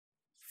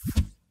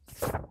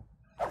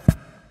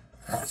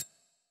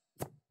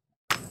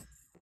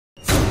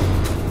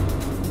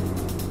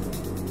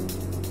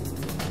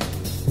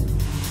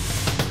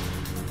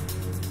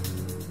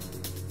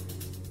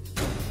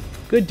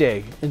Good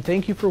day, and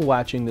thank you for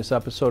watching this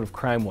episode of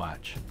Crime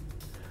Watch.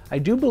 I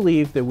do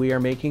believe that we are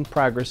making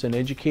progress in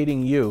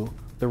educating you,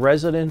 the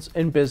residents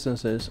and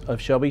businesses of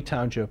Shelby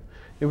Township,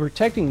 in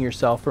protecting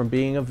yourself from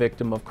being a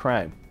victim of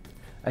crime.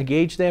 I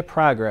gauge that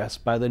progress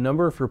by the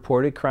number of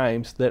reported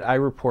crimes that I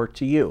report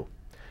to you,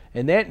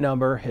 and that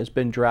number has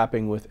been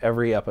dropping with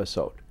every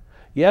episode.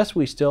 Yes,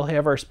 we still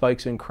have our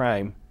spikes in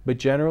crime, but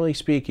generally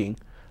speaking,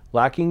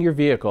 locking your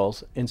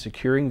vehicles and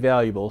securing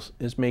valuables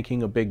is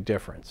making a big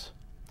difference.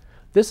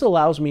 This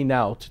allows me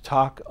now to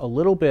talk a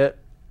little bit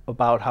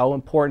about how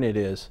important it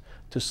is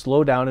to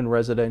slow down in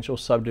residential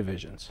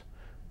subdivisions.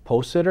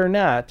 Posted or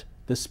not,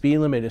 the speed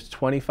limit is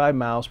 25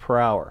 miles per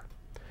hour.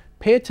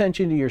 Pay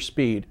attention to your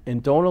speed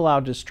and don't allow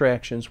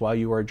distractions while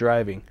you are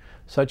driving,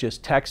 such as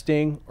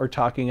texting or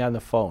talking on the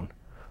phone.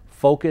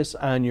 Focus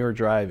on your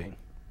driving.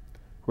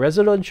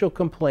 Residential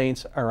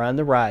complaints are on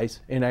the rise,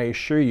 and I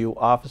assure you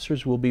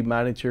officers will be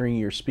monitoring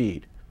your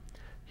speed.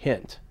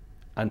 Hint: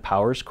 on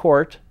Powers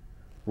Court,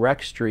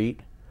 Rex Street,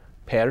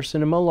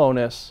 Patterson and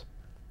Malonis,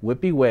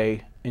 Whippy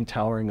Way, and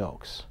Towering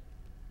Oaks.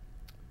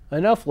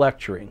 Enough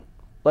lecturing.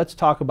 Let's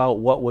talk about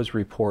what was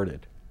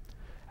reported.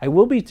 I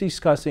will be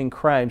discussing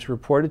crimes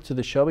reported to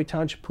the Shelby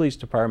Township Police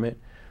Department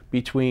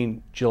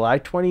between July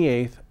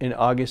 28th and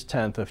August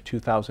 10th of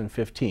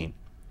 2015.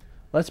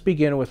 Let's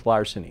begin with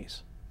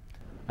larcenies.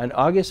 On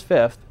August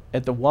 5th,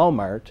 at the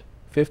Walmart,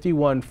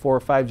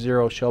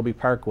 51450 Shelby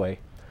Parkway,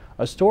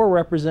 a store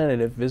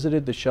representative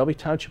visited the Shelby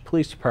Township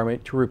Police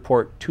Department to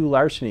report 2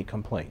 larceny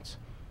complaints.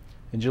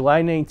 On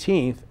July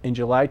 19th and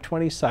July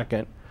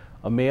 22nd,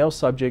 a male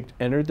subject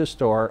entered the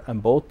store on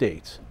both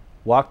dates,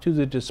 walked through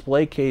the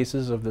display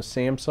cases of the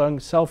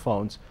Samsung cell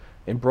phones,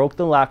 and broke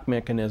the lock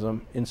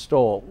mechanism and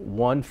stole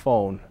 1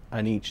 phone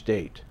on each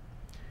date.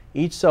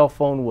 Each cell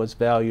phone was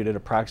valued at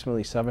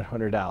approximately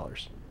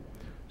 $700.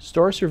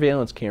 Store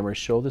surveillance cameras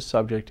show the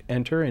subject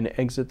enter and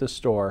exit the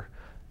store,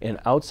 and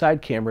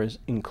outside cameras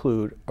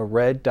include a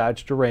red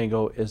Dodge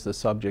Durango as the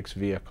subject's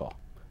vehicle.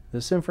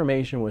 This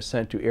information was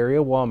sent to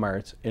area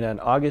Walmarts, and on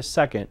August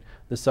 2nd,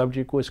 the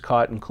subject was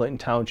caught in Clinton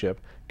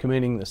Township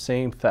committing the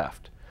same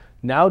theft.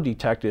 Now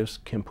detectives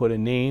can put a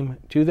name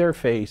to their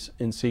face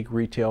and seek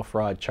retail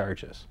fraud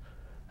charges.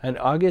 On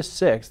August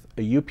 6th,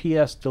 a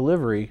UPS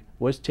delivery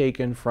was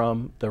taken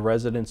from the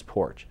resident's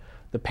porch.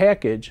 The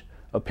package,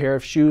 a pair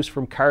of shoes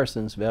from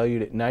Carson's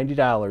valued at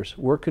 $90,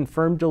 were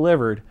confirmed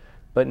delivered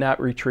but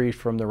not retrieved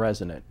from the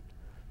resident.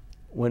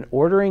 When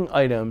ordering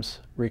items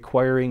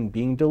requiring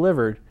being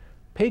delivered,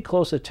 pay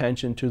close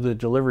attention to the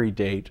delivery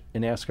date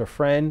and ask a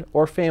friend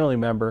or family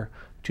member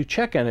to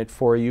check on it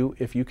for you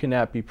if you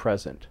cannot be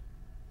present.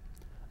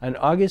 On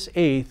August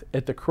 8th,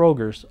 at the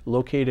Kroger's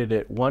located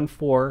at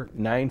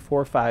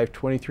 14945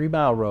 23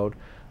 Mile Road,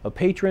 a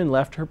patron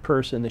left her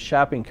purse in the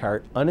shopping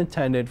cart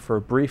unattended for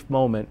a brief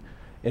moment,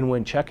 and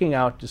when checking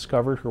out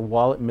discovered her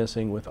wallet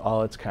missing with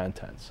all its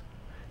contents.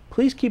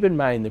 Please keep in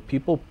mind that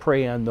people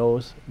prey on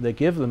those that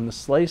give them the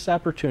slightest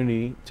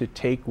opportunity to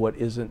take what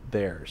isn't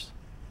theirs.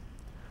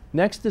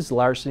 Next is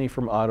larceny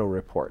from auto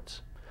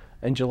reports.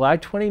 On July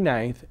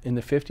 29th, in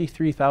the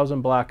 53,000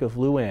 block of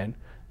Luann,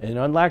 an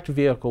unlocked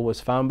vehicle was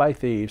found by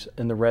thieves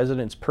and the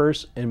resident's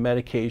purse and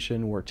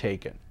medication were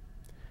taken.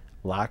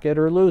 Lock it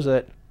or lose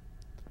it.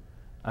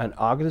 On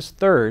August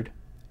 3rd,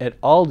 at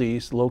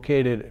Aldi's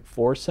located at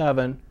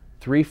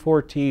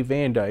 4734T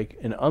Van Dyke,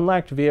 an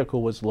unlocked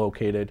vehicle was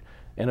located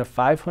and a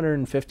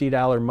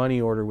 $550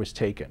 money order was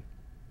taken.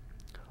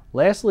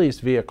 Lastly is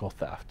vehicle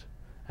theft.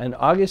 On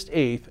August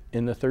 8th,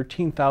 in the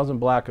 13,000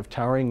 block of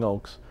Towering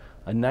Oaks,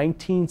 a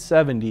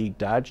 1970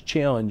 Dodge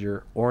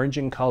Challenger, orange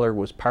in color,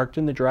 was parked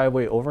in the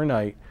driveway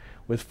overnight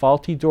with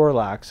faulty door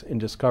locks and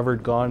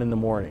discovered gone in the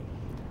morning.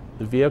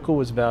 The vehicle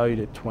was valued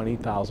at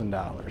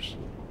 $20,000.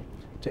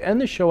 To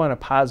end the show on a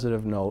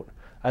positive note,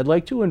 I'd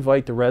like to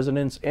invite the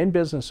residents and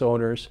business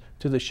owners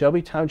to the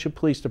Shelby Township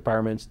Police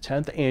Department's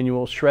 10th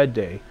Annual Shred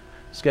Day,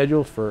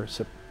 scheduled for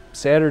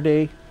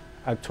Saturday,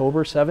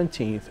 October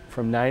 17th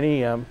from 9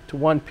 a.m. to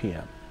 1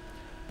 p.m.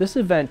 This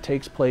event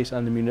takes place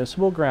on the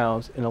municipal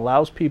grounds and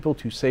allows people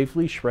to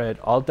safely shred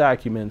all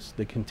documents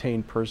that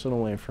contain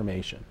personal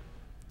information.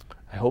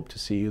 I hope to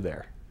see you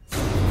there.